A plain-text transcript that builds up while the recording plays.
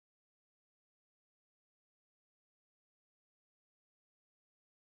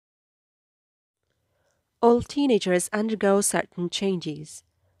All teenagers undergo certain changes.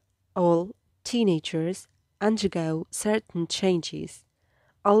 All teenagers undergo certain changes.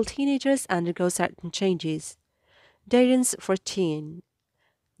 All teenagers undergo certain changes. Darren's 14.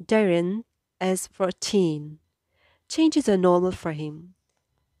 Darren is 14. Changes are normal for him.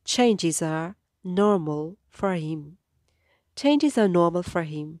 Changes are normal for him. Changes are normal for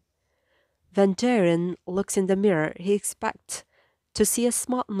him. When Darren looks in the mirror, he expects to see a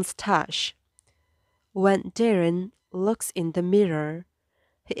small mustache. When Darren looks in the mirror,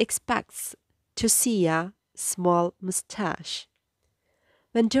 he expects to see a small mustache.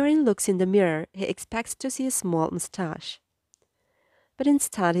 When Darren looks in the mirror, he expects to see a small mustache. But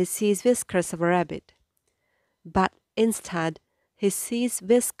instead, he sees whiskers of a rabbit. But instead, he sees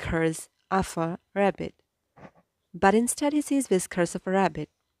whiskers of a rabbit. But instead, he sees whiskers of a rabbit.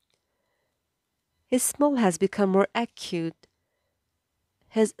 His smell has become more acute.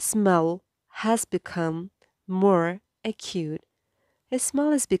 His smell has become more acute. His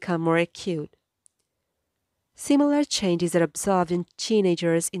smell has become more acute. Similar changes are observed in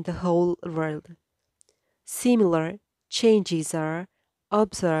teenagers in the whole world. Similar changes are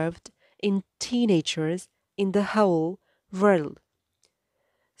observed in teenagers in the whole world.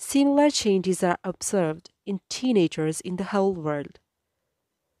 Similar changes are observed in teenagers in the whole world.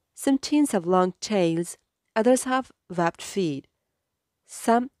 Some teens have long tails, others have webbed feet.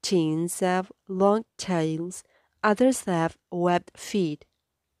 Some teens have long tails, others have webbed feet.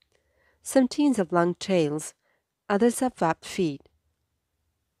 Some teens have long tails, others have webbed feet.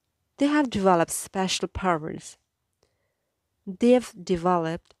 They have developed special powers. They've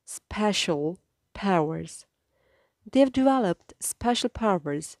developed special powers. They've developed special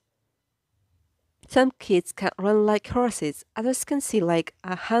powers. Some kids can run like horses, others can see like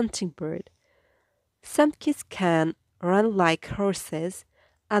a hunting bird. Some kids can run like horses,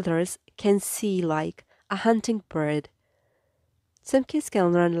 others can see like a hunting bird. Some kids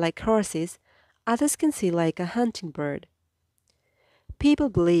can run like horses, others can see like a hunting bird. People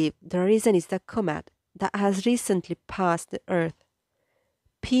believe the reason is the comet that has recently passed the Earth.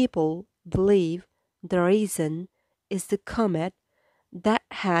 People believe the reason is the comet that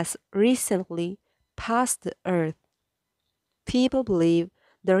has recently passed the Earth. People believe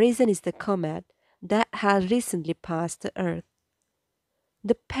the reason is the comet that has recently passed the Earth.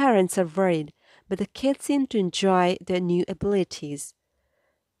 The parents are worried, but the kids seem to enjoy their new abilities.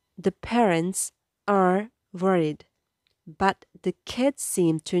 The parents are worried, but the kids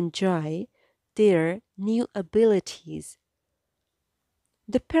seem to enjoy their new abilities.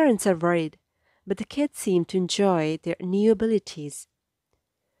 The parents are worried, but the kids seem to enjoy their new abilities.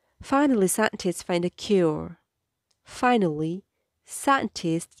 Finally, scientists find a cure. Finally,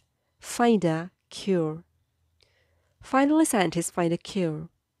 scientists find a cure. Finally, scientists find a cure.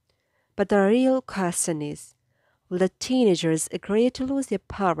 But the real question is, will the teenagers agree to lose their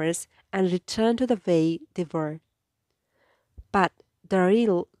powers and return to the way they were? But the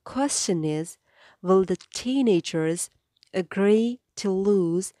real question is, will the teenagers agree to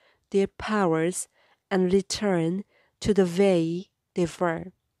lose their powers and return to the way they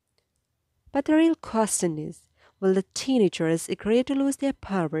were? But the real question is, will the teenagers agree to lose their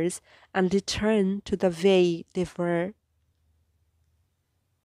powers and return to the way they were?